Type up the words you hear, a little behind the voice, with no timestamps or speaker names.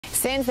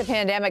Since the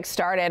pandemic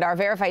started, our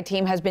Verify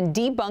team has been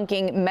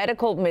debunking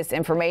medical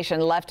misinformation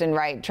left and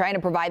right, trying to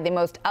provide the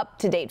most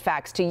up-to-date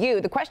facts to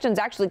you. The questions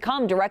actually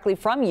come directly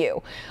from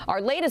you.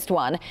 Our latest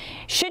one,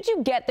 should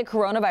you get the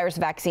coronavirus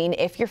vaccine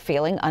if you're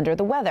feeling under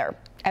the weather?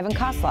 Evan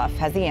Kosloff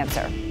has the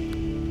answer.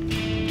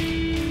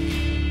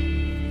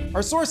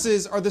 Our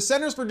sources are the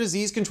Centers for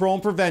Disease Control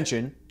and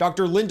Prevention,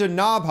 Dr. Linda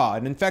Nabha,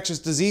 an infectious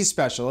disease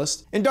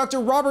specialist, and Dr.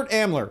 Robert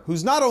Amler,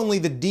 who's not only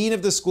the Dean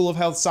of the School of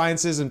Health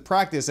Sciences and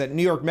Practice at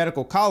New York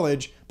Medical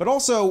College, but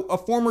also a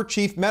former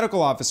Chief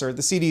Medical Officer at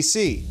the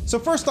CDC. So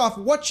first off,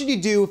 what should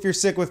you do if you're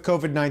sick with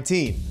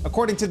COVID-19?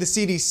 According to the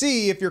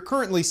CDC, if you're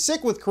currently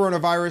sick with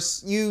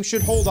coronavirus, you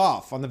should hold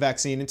off on the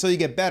vaccine until you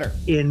get better.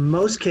 In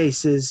most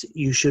cases,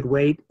 you should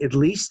wait at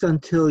least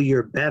until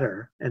you're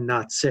better and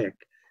not sick.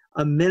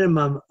 A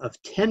minimum of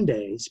 10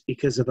 days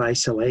because of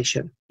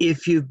isolation.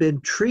 If you've been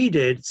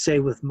treated, say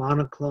with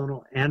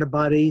monoclonal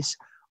antibodies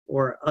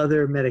or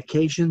other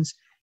medications,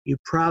 you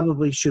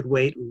probably should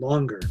wait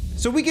longer.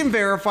 So we can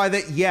verify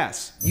that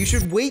yes, you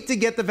should wait to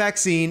get the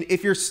vaccine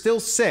if you're still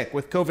sick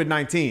with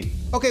COVID-19.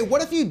 Okay,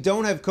 what if you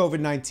don't have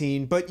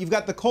COVID-19, but you've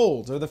got the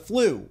cold or the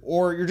flu,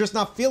 or you're just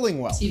not feeling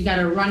well? So you've got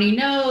a runny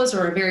nose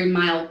or a very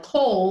mild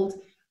cold,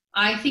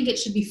 I think it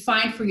should be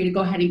fine for you to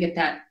go ahead and get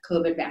that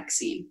COVID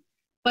vaccine.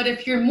 But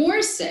if you're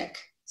more sick,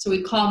 so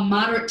we call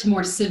moderate to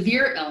more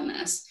severe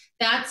illness,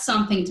 that's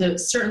something to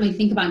certainly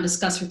think about and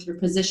discuss with your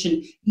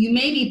physician. You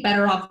may be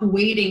better off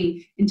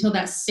waiting until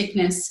that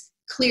sickness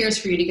clears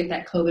for you to get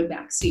that COVID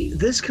vaccine.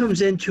 This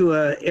comes into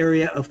an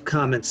area of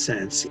common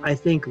sense. I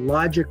think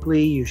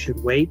logically you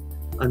should wait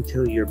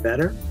until you're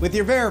better. With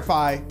your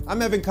Verify,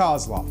 I'm Evan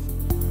Kosloff.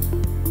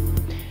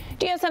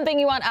 Do you have something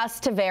you want us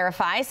to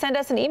verify? Send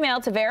us an email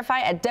to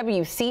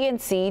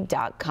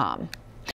verify@wcnc.com.